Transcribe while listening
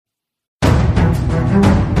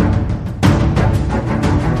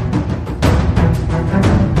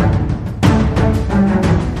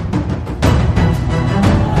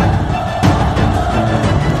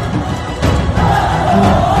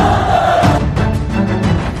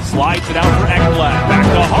Slides it out for Ekblad. Back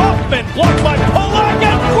to Hoffman. Blocked by Pulock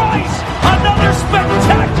and Price. Another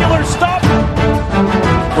spectacular stop.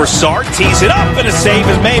 Broussard tees it up and a save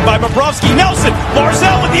is made by Bobrovsky. Nelson.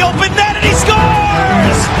 Barzal with the open net and he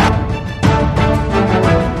scores!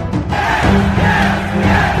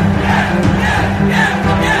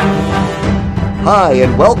 Hi,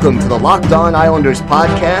 and welcome to the Locked On Islanders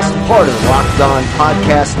podcast, part of the Locked On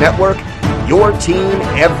Podcast Network, your team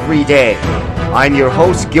every day. I'm your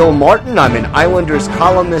host, Gil Martin. I'm an Islanders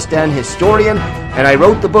columnist and historian, and I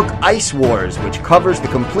wrote the book Ice Wars, which covers the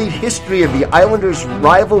complete history of the Islanders'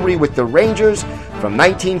 rivalry with the Rangers from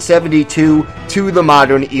 1972 to the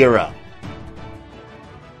modern era.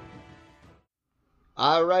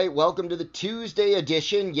 All right, welcome to the Tuesday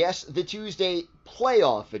edition, yes, the Tuesday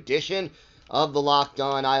playoff edition of the Locked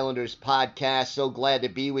On Islanders podcast. So glad to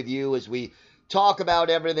be with you as we talk about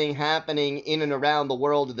everything happening in and around the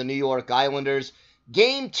world of the New York Islanders.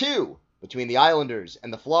 Game 2 between the Islanders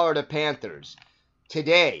and the Florida Panthers.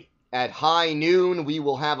 Today at high noon, we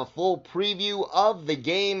will have a full preview of the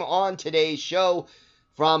game on today's show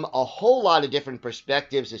from a whole lot of different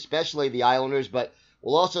perspectives, especially the Islanders, but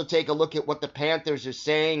we'll also take a look at what the Panthers are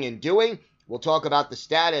saying and doing. We'll talk about the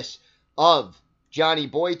status of Johnny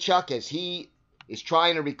Boychuk as he is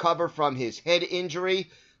trying to recover from his head injury.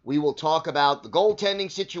 We will talk about the goaltending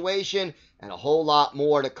situation and a whole lot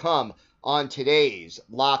more to come on today's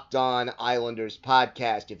Locked On Islanders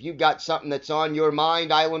podcast. If you've got something that's on your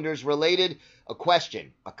mind, Islanders related, a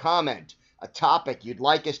question, a comment, a topic you'd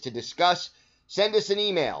like us to discuss, send us an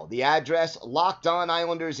email. The address,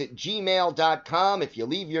 lockedonislanders@gmail.com. If you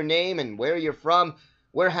leave your name and where you're from,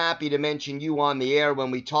 we're happy to mention you on the air when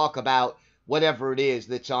we talk about whatever it is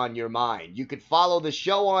that's on your mind. You could follow the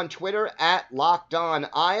show on Twitter at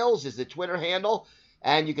LockedOnIsles is the Twitter handle.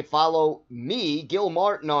 And you could follow me, Gil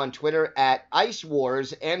Martin, on Twitter at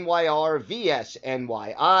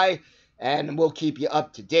IceWarsNYRVSNYI. And we'll keep you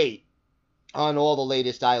up to date on all the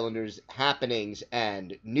latest Islanders happenings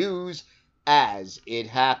and news as it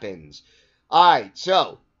happens. All right,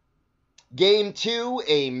 so Game 2,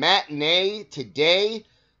 a matinee today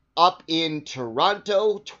up in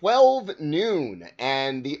Toronto, 12 noon,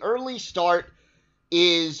 and the early start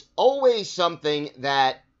is always something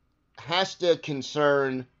that has to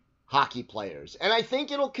concern hockey players, and I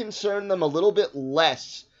think it'll concern them a little bit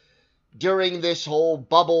less during this whole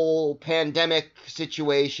bubble pandemic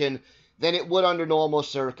situation than it would under normal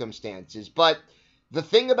circumstances. But the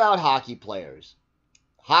thing about hockey players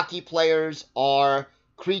are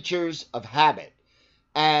creatures of habit.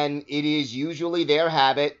 And it is usually their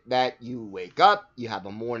habit that you wake up, you have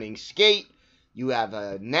a morning skate, you have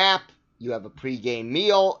a nap, you have a pregame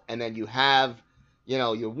meal, and then you have,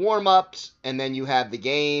 your warm-ups, and then you have the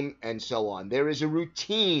game, and so on. There is a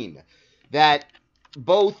routine that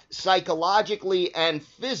both psychologically and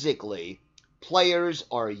physically players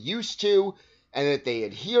are used to and that they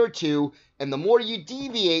adhere to, and the more you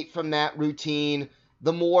deviate from that routine,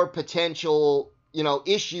 the more potential,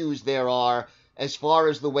 issues there are as far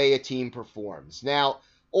as the way a team performs. Now,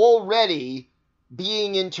 already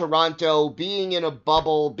being in Toronto, being in a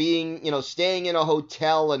bubble, staying in a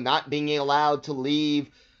hotel and not being allowed to leave,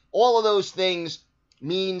 all of those things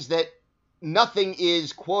means that nothing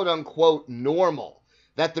is quote-unquote normal,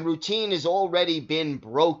 that the routine has already been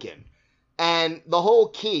broken. And the whole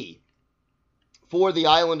key for the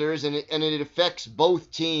Islanders, and it affects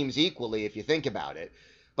both teams equally if you think about it,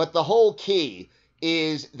 but the whole key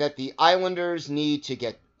is that the Islanders need to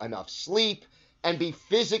get enough sleep and be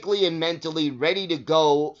physically and mentally ready to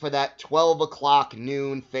go for that 12 o'clock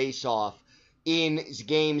noon face-off in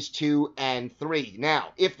games 2 and 3.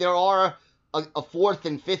 Now, if there are a fourth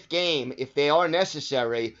and fifth game, if they are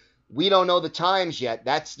necessary, we don't know the times yet.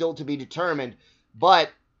 That's still to be determined.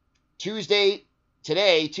 But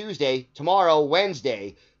tomorrow,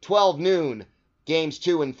 Wednesday, 12 noon, games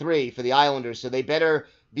 2 and 3 for the Islanders. So they better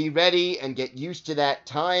be ready and get used to that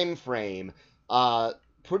time frame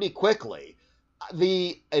pretty quickly.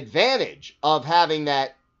 The advantage of having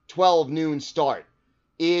that 12 noon start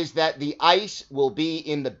is that the ice will be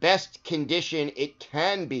in the best condition it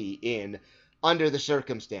can be in under the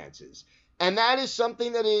circumstances. And that is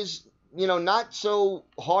something that is, not so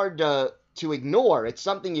hard to ignore. It's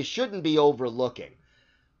something you shouldn't be overlooking.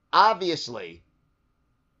 Obviously,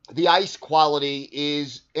 the ice quality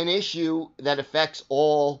is an issue that affects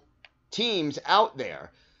all teams out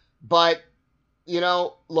there. But,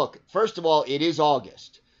 look, first of all, it is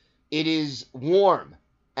August. It is warm.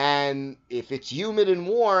 And if it's humid and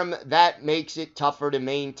warm, that makes it tougher to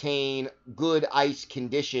maintain good ice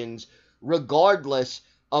conditions, regardless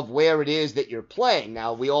of where it is that you're playing.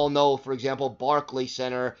 Now, we all know, for example, Barclays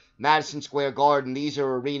Center, Madison Square Garden, these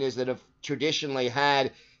are arenas that have traditionally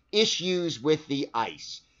had issues with the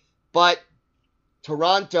ice. But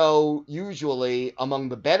Toronto, usually among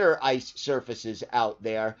the better ice surfaces out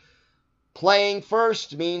there, playing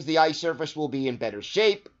first means the ice surface will be in better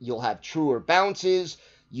shape. You'll have truer bounces.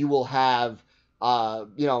 You will have,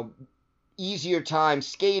 easier time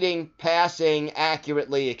skating, passing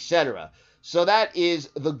accurately, etc. So that is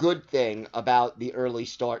the good thing about the early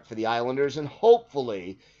start for the Islanders, and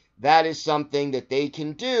hopefully that is something that they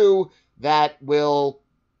can do that will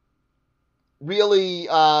really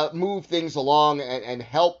move things along and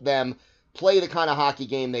help them play the kind of hockey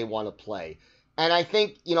game they want to play. And I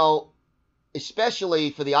think, especially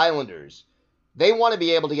for the Islanders, they want to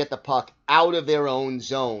be able to get the puck out of their own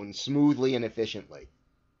zone smoothly and efficiently.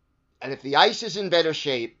 And if the ice is in better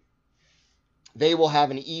shape, they will have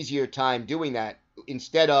an easier time doing that.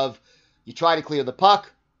 Instead of, you try to clear the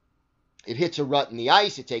puck, it hits a rut in the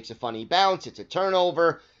ice, it takes a funny bounce, it's a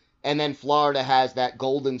turnover, and then Florida has that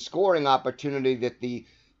golden scoring opportunity that the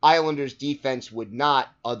Islanders' defense would not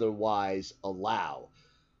otherwise allow.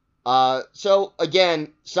 So,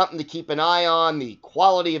 again, something to keep an eye on. The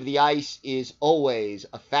quality of the ice is always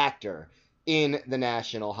a factor in the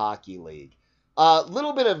National Hockey League. A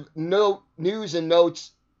little bit of news and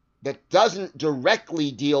notes that doesn't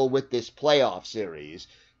directly deal with this playoff series,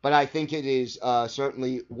 but I think it is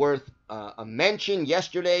certainly worth a mention.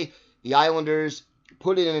 Yesterday, the Islanders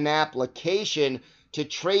put in an application to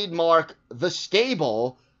trademark the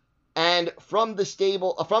stable, and from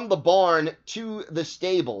the barn to the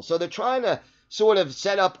stable. So they're trying to sort of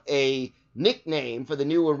set up a nickname for the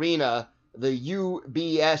new arena, the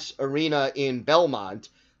UBS Arena in Belmont,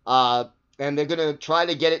 and they're going to try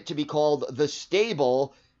to get it to be called the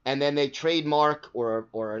Stable, and then they trademark or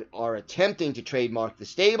are attempting to trademark the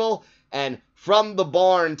Stable, and from the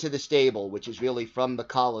barn to the stable, which is really from the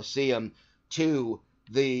Coliseum to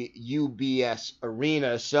the UBS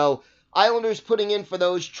Arena. So Islanders putting in for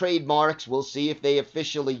those trademarks. We'll see if they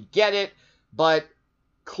officially get it, but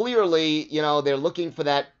clearly, they're looking for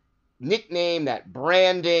that nickname, that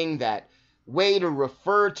branding, that way to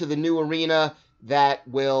refer to the new arena that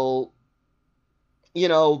will,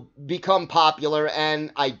 become popular.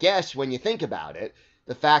 And I guess when you think about it,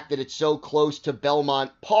 the fact that it's so close to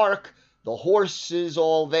Belmont Park, the horses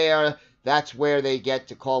all there, that's where they get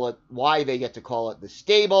to call it, why they get to call it the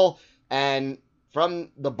stable. And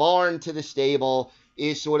from the barn to the stable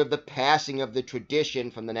is sort of the passing of the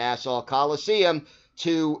tradition from the Nassau Coliseum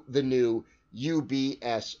to the new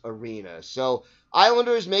UBS Arena. So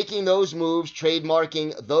Islanders making those moves,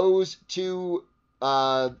 trademarking those two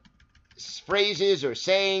phrases or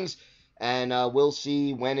sayings, and we'll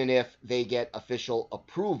see when and if they get official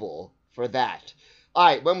approval for that. All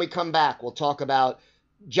right, when we come back, we'll talk about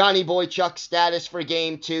Johnny Boychuk's status for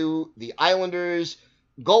Game 2, the Islanders'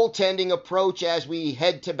 goaltending approach as we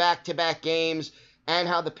head to back-to-back games, and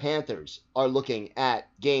how the Panthers are looking at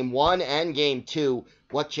Game 1 and Game 2,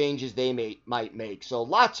 what changes they might make. So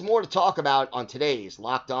lots more to talk about on today's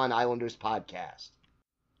Locked On Islanders podcast.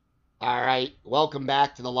 All right, welcome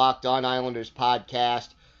back to the Locked On Islanders podcast.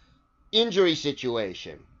 Injury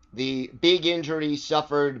situation. The big injury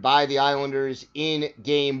suffered by the Islanders in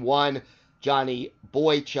Game 1. Johnny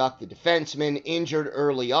Boychuk, the defenseman, injured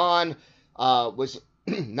early on, was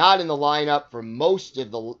not in the lineup for most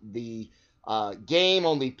of the game,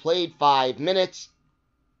 only played 5 minutes,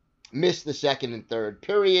 missed the second and third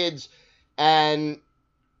periods, and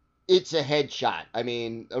it's a headshot. I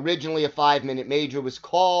mean, originally a 5-minute major was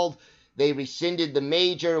called. They rescinded the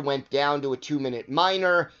major, went down to a 2-minute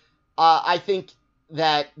minor. I think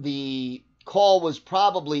that the call was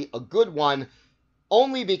probably a good one,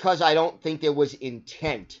 only because I don't think there was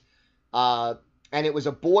intent. And it was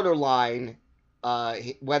a borderline,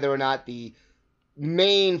 whether or not the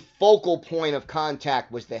main focal point of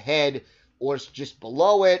contact was the head or just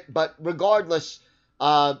below it. But regardless,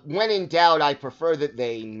 when in doubt, I prefer that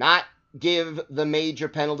they not give the major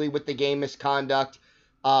penalty with the game misconduct.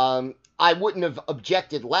 I wouldn't have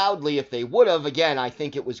objected loudly if they would have. Again, I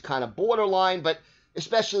think it was kind of borderline, but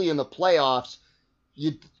especially in the playoffs,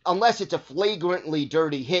 unless it's a flagrantly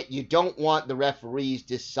dirty hit, you don't want the referees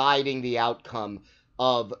deciding the outcome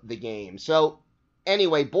of the game. So,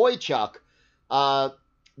 anyway, Boychuk,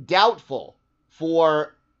 doubtful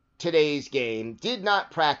for today's game, did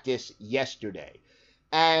not practice yesterday.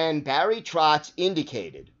 And Barry Trotz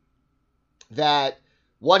indicated that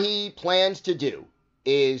what he plans to do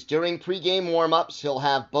is during pregame warmups, he'll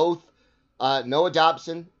have both Noah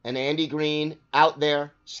Dobson and Andy Green out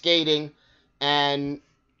there skating, and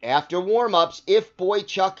after warm-ups, if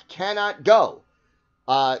Boychuk cannot go,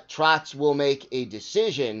 Trotz will make a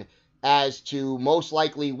decision as to most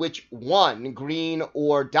likely which one, Green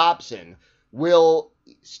or Dobson, will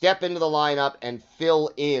step into the lineup and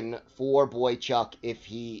fill in for Boychuk if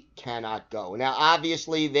he cannot go. Now,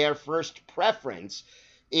 obviously, their first preference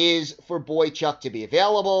is for Boychuk to be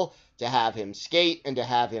available, to have him skate, and to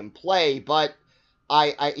have him play, but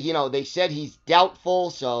they said he's doubtful,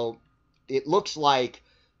 so it looks like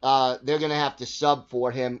they're going to have to sub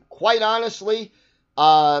for him. Quite honestly,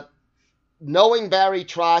 knowing Barry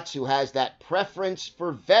Trotz, who has that preference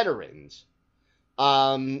for veterans,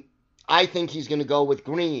 I think he's going to go with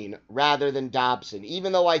Green rather than Dobson,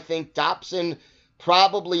 even though I think Dobson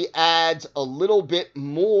probably adds a little bit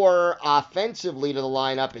more offensively to the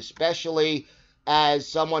lineup, especially as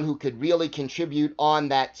someone who could really contribute on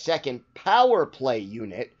that second power play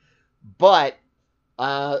unit. But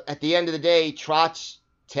at the end of the day, Trotz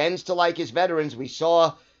tends to like his veterans. We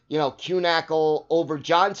saw, Kuhnackel over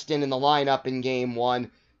Johnston in the lineup in Game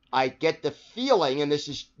 1. I get the feeling, and this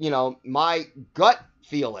is, my gut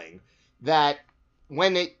feeling, that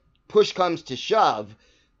when push comes to shove,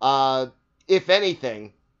 if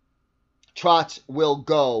anything, Trotz will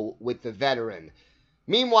go with the veteran.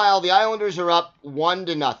 Meanwhile, the Islanders are up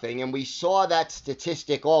 1-0, and we saw that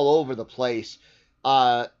statistic all over the place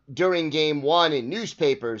during Game 1 in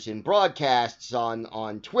newspapers and broadcasts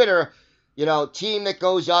on Twitter. Team that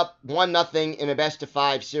goes up 1-0 in a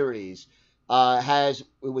best-of-5 series it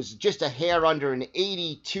was just a hair under an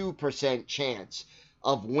 82% chance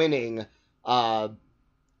of winning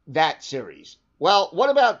that series. Well, what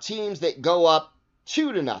about teams that go up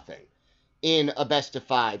 2-0 in a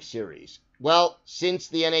best-of-5 series? Well, since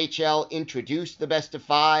the NHL introduced the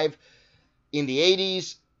best-of-5 in the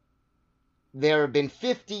 80s, there have been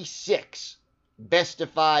 56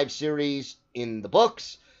 best-of-5 series in the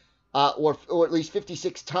books, or at least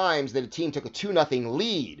 56 times that a team took a 2-0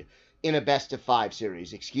 lead in a best-of-5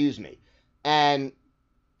 series, And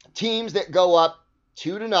teams that go up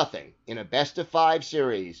 2-0 in a best-of-5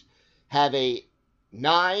 series have a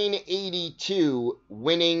 .982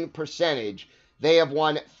 winning percentage. They have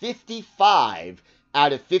won 55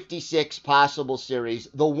 out of 56 possible series.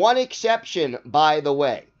 The one exception, by the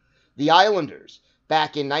way, the Islanders,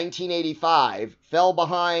 back in 1985, fell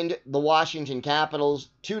behind the Washington Capitals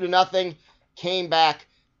 2-0, came back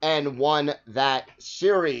and won that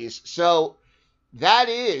series. So that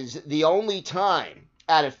is the only time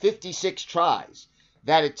out of 56 tries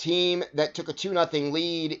that a team that took a 2-0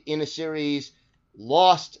 lead in a series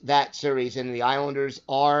lost that series, and the Islanders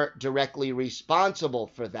are directly responsible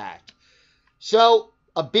for that. So,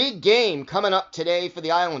 a big game coming up today for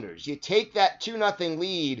the Islanders. You take that 2-0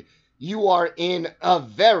 lead, you are in a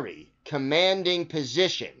very commanding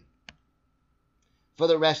position for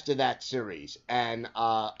the rest of that series. And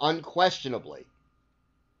unquestionably,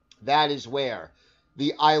 that is where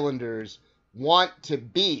the Islanders want to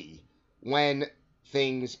be when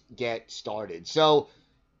things get started. So,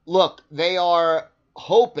 look, they are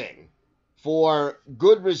hoping for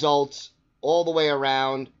good results all the way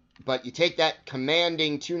around, but you take that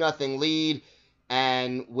commanding 2-0 lead,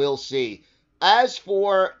 and we'll see. As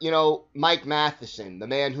for, Mike Matheson, the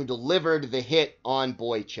man who delivered the hit on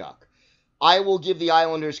Boychuk, I will give the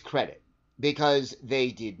Islanders credit because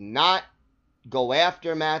they did not go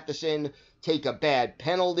after Matheson, take a bad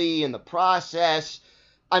penalty in the process.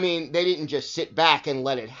 I mean, they didn't just sit back and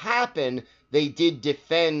let it happen. They did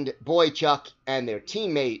defend Boychuk and their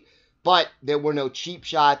teammate, but there were no cheap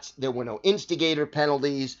shots, there were no instigator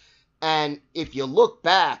penalties, and if you look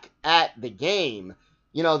back at the game,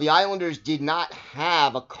 the Islanders did not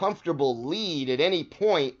have a comfortable lead at any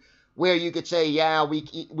point where you could say, yeah, we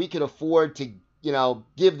could afford to,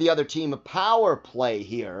 give the other team a power play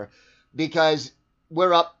here, because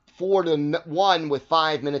we're up 4-1 with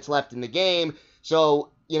 5 minutes left in the game, so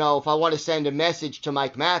if I want to send a message to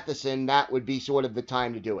Mike Matheson, that would be sort of the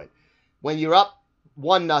time to do it. When you're up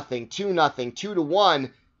 1-0, 2-0,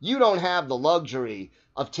 2-1, you don't have the luxury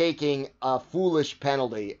of taking a foolish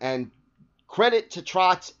penalty. And credit to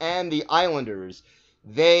Trotz and the Islanders,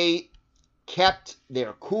 they kept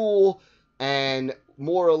their cool and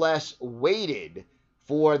more or less waited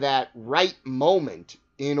for that right moment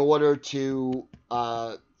in order to,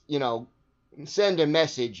 send a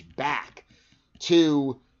message back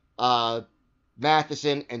to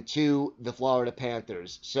Matheson and to the Florida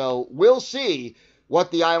Panthers. So we'll see what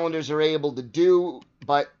the Islanders are able to do,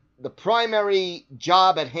 but the primary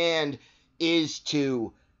job at hand is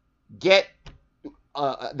to get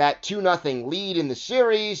that 2-0 lead in the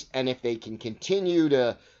series, and if they can continue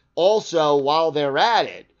to also, while they're at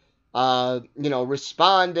it,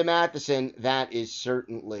 respond to Matheson, that is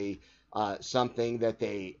certainly something that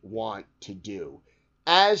they want to do.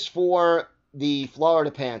 As for the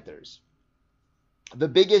Florida Panthers, the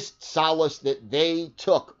biggest solace that they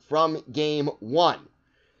took from game one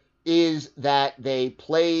is that they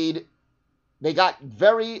got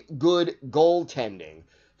very good goaltending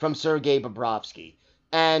from Sergei Bobrovsky.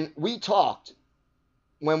 And we talked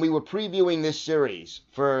when we were previewing this series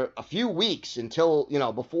for a few weeks until,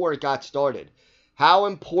 before it got started, how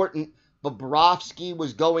important Bobrovsky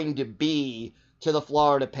was going to be to the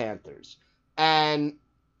Florida Panthers. And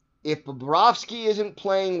if Bobrovsky isn't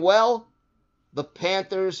playing well, the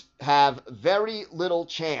Panthers have very little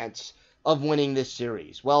chance of winning this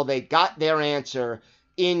series. Well, they got their answer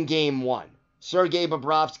in game one. Sergei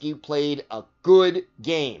Bobrovsky played a good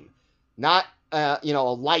game. Not, a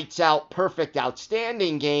lights-out, perfect,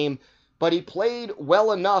 outstanding game, but he played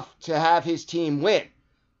well enough to have his team win.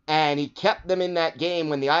 And he kept them in that game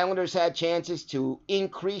when the Islanders had chances to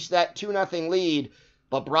increase that 2-0 lead.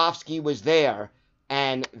 Bobrovsky was there,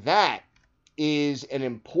 and that is an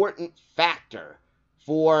important factor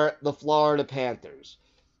for the Florida Panthers.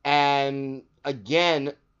 And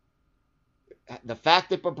again, the fact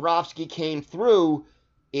that Bobrovsky came through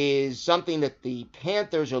is something that the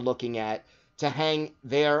Panthers are looking at to hang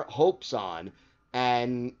their hopes on.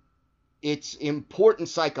 And it's important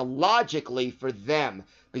psychologically for them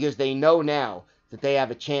because they know now that they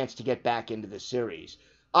have a chance to get back into the series.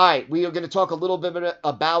 All right, we are going to talk a little bit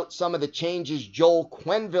about some of the changes Joel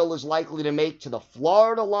Quenneville is likely to make to the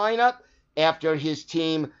Florida lineup after his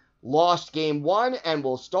team lost game one, and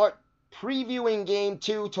we'll start previewing game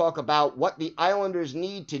two, talk about what the Islanders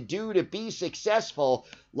need to do to be successful.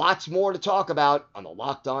 Lots more to talk about on the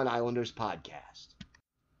Locked On Islanders podcast.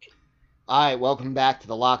 All right, welcome back to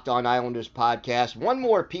the Locked On Islanders podcast. One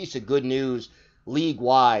more piece of good news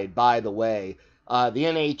league-wide, by the way. The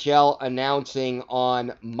NHL announcing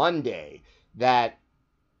on Monday that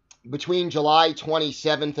between July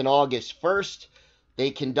 27th and August 1st,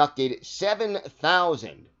 they conducted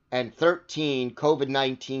 7,013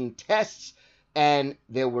 COVID-19 tests, and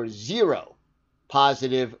there were 0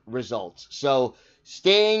 positive results. So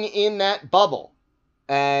staying in that bubble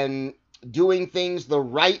and doing things the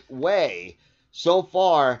right way so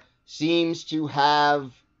far seems to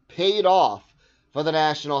have paid off for the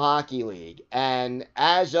National Hockey League. And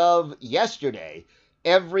as of yesterday,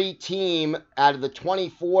 every team out of the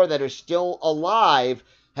 24 that are still alive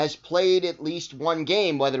has played at least one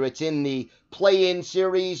game, whether it's in the play-in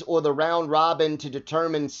series or the round-robin to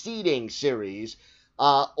determine seeding series.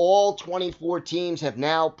 All 24 teams have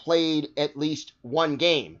now played at least one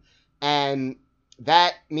game. And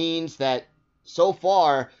that means that so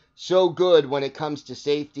far, so good when it comes to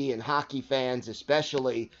safety and hockey fans,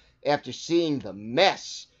 especially after seeing the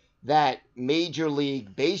mess that Major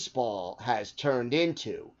League Baseball has turned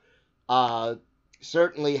into.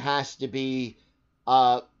 Certainly has to be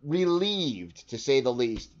relieved, to say the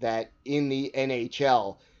least, that in the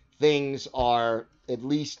NHL, things are, at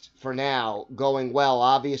least for now, going well.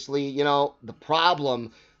 Obviously, the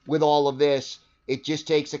problem with all of this, it just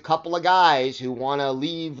takes a couple of guys who want to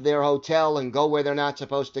leave their hotel and go where they're not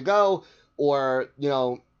supposed to go, or,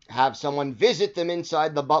 have someone visit them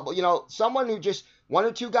inside the bubble. Someone who just, one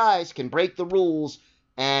or two guys can break the rules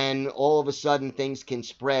and all of a sudden things can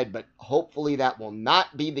spread. But hopefully that will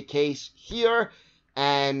not be the case here.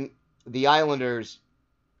 And the Islanders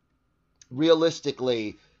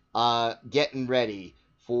realistically getting ready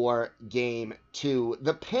for game two.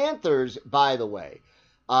 The Panthers, by the way,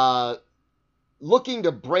 looking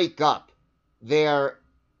to break up their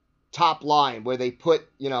top line where they put,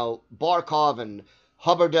 Barkov and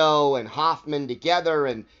Huberdeau and Hoffman together,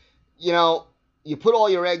 and, you put all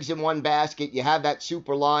your eggs in one basket, you have that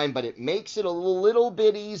super line, but it makes it a little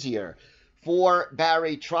bit easier for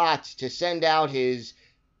Barry Trotz to send out his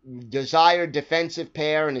desired defensive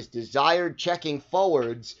pair and his desired checking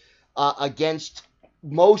forwards against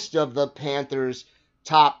most of the Panthers'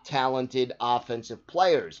 top talented offensive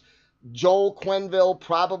players. Joel Quenneville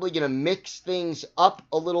probably going to mix things up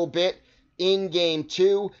a little bit in game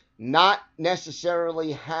two, not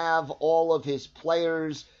necessarily have all of his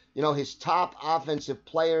players, his top offensive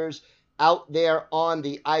players out there on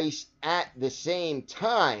the ice at the same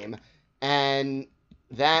time, and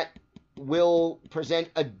that will present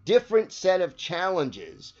a different set of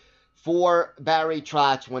challenges for Barry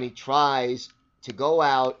Trotz when he tries to go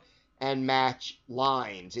out and match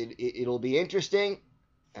lines. It'll be interesting,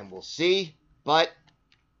 and we'll see, but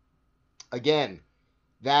again,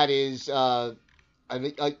 that is the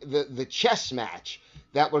chess match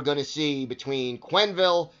that we're going to see between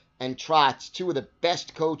Quenneville and Trotz, two of the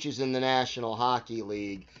best coaches in the National Hockey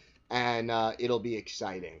League, and it'll be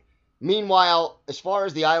exciting. Meanwhile, as far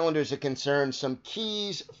as the Islanders are concerned, some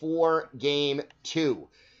keys for Game 2.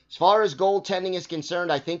 As far as goaltending is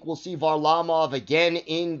concerned, I think we'll see Varlamov again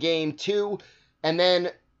in Game 2, and then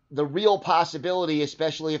the real possibility,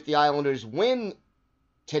 especially if the Islanders win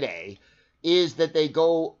today, is that they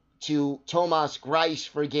go to Thomas Greiss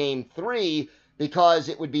for Game 3, because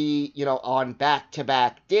it would be, on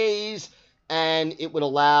back-to-back days, and it would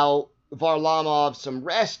allow Varlamov some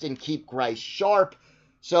rest and keep Greiss sharp.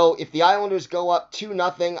 So if the Islanders go up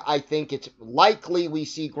 2-0, I think it's likely we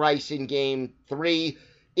see Greiss in Game 3.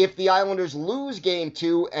 If the Islanders lose Game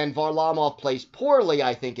 2 and Varlamov plays poorly,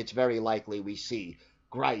 I think it's very likely we see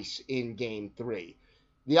Greiss in Game 3.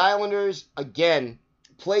 The Islanders, again,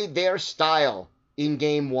 played their style in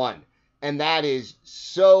Game 1, and that is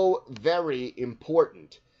so very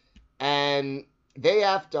important. And they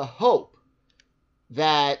have to hope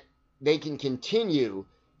that they can continue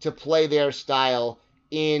to play their style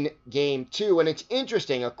in Game 2. And it's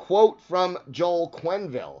interesting, a quote from Joel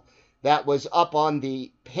Quenneville that was up on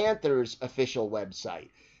the Panthers official website.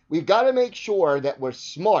 We've got to make sure that we're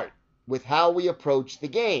smart with how we approach the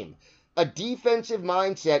game. A defensive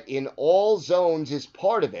mindset in all zones is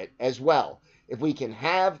part of it as well. If we can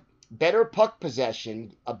have better puck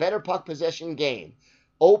possession, a better puck possession game,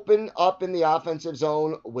 open up in the offensive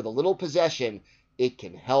zone with a little possession, it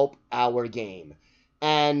can help our game.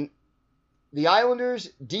 And the Islanders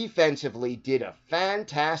defensively did a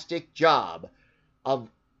fantastic job of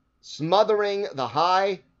smothering the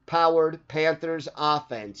high-powered Panthers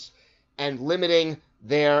offense and limiting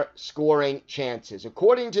their scoring chances.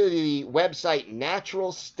 According to the website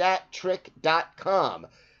naturalstattrick.com,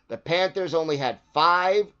 the Panthers only had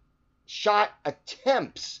 5 shot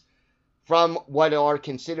attempts from what are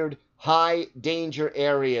considered high danger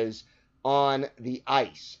areas on the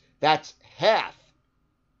ice. That's half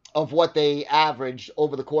of what they averaged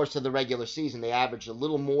over the course of the regular season. They averaged a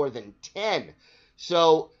little more than 10.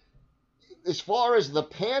 So as far as the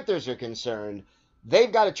Panthers are concerned,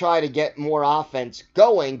 they've got to try to get more offense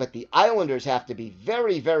going, but the Islanders have to be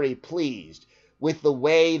very, very pleased with the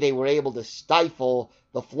way they were able to stifle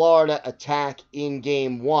the Florida attack in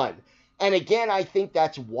Game 1. And again, I think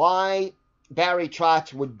that's why Barry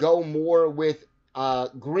Trotz would go more with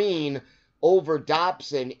Green over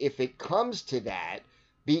Dobson if it comes to that,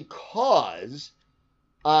 because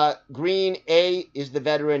Green, A, is the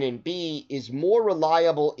veteran, and B, is more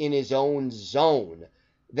reliable in his own zone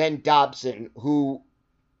than Dobson, who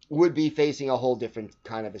would be facing a whole different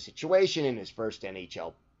kind of a situation in his first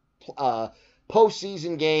NHL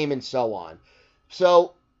postseason game and so on.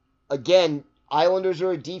 So, again, Islanders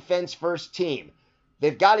are a defense-first team.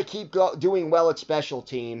 They've got to keep doing well at special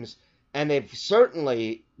teams, and they've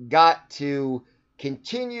certainly got to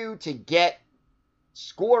continue to get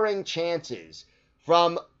scoring chances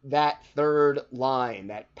from that third line,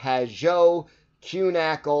 that Pajot,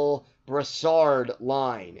 Kuhnackel, Brassard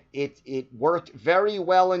line. It worked very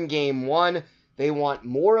well in Game 1. They want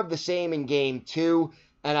more of the same in Game 2.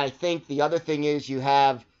 And I think the other thing is you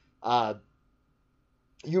have,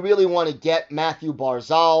 you really want to get Matthew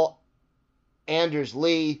Barzal, Anders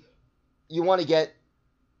Lee. You want to get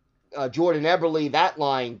Jordan Eberle, that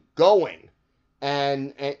line, going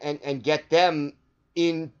and get them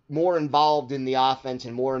more involved in the offense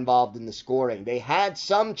and more involved in the scoring. They had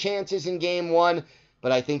some chances in Game 1,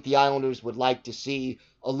 but I think the Islanders would like to see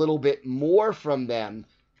a little bit more from them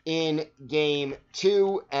in Game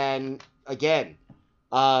 2. And again,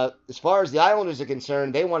 as far as the Islanders are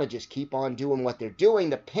concerned, they want to just keep on doing what they're doing.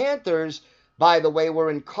 The Panthers, by the way, were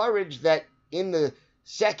encouraged that in the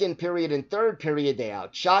second period and third period, they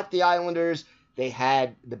outshot the Islanders. They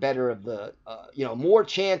had the better of the, more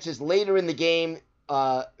chances later in the game,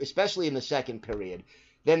 especially in the second period,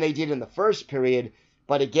 than they did in the first period.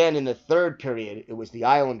 But again, in the third period, it was the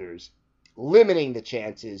Islanders limiting the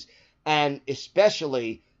chances, and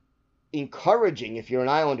especially encouraging if you're an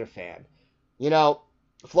Islander fan.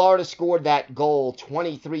 Florida scored that goal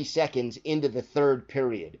 23 seconds into the third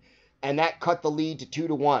period, and that cut the lead to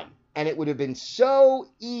 2-1. And it would have been so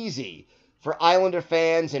easy for Islander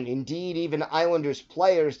fans and indeed even Islanders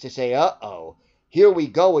players to say, uh-oh, here we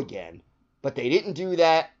go again. But they didn't do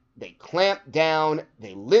that. They clamped down,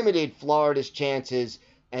 they limited Florida's chances,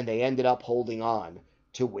 and they ended up holding on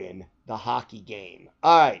to win the hockey game.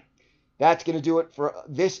 All right, that's going to do it for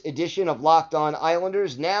this edition of Locked On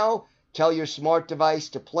Islanders. Now, tell your smart device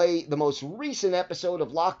to play the most recent episode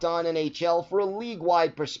of Locked On NHL for a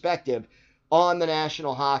league-wide perspective on the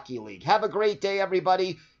National Hockey League. Have a great day,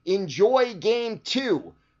 everybody. Enjoy Game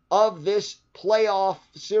 2 of this playoff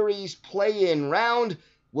series play-in round.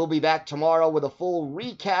 We'll be back tomorrow with a full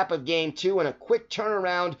recap of Game 2 and a quick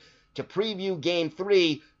turnaround to preview Game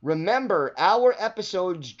 3. Remember, our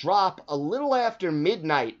episodes drop a little after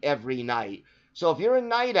midnight every night. So if you're a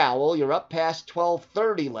night owl, you're up past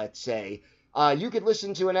 12:30, let's say, you could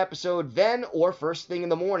listen to an episode then or first thing in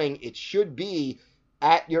the morning. It should be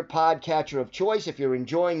at your podcatcher of choice. If you're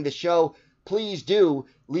enjoying the show, please do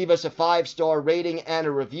leave us a 5-star rating and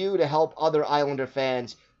a review to help other Islander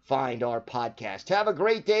fans find our podcast. Have a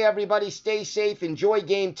great day, everybody. Stay safe. Enjoy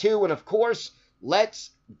Game 2. And, of course, let's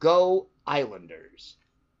go Islanders.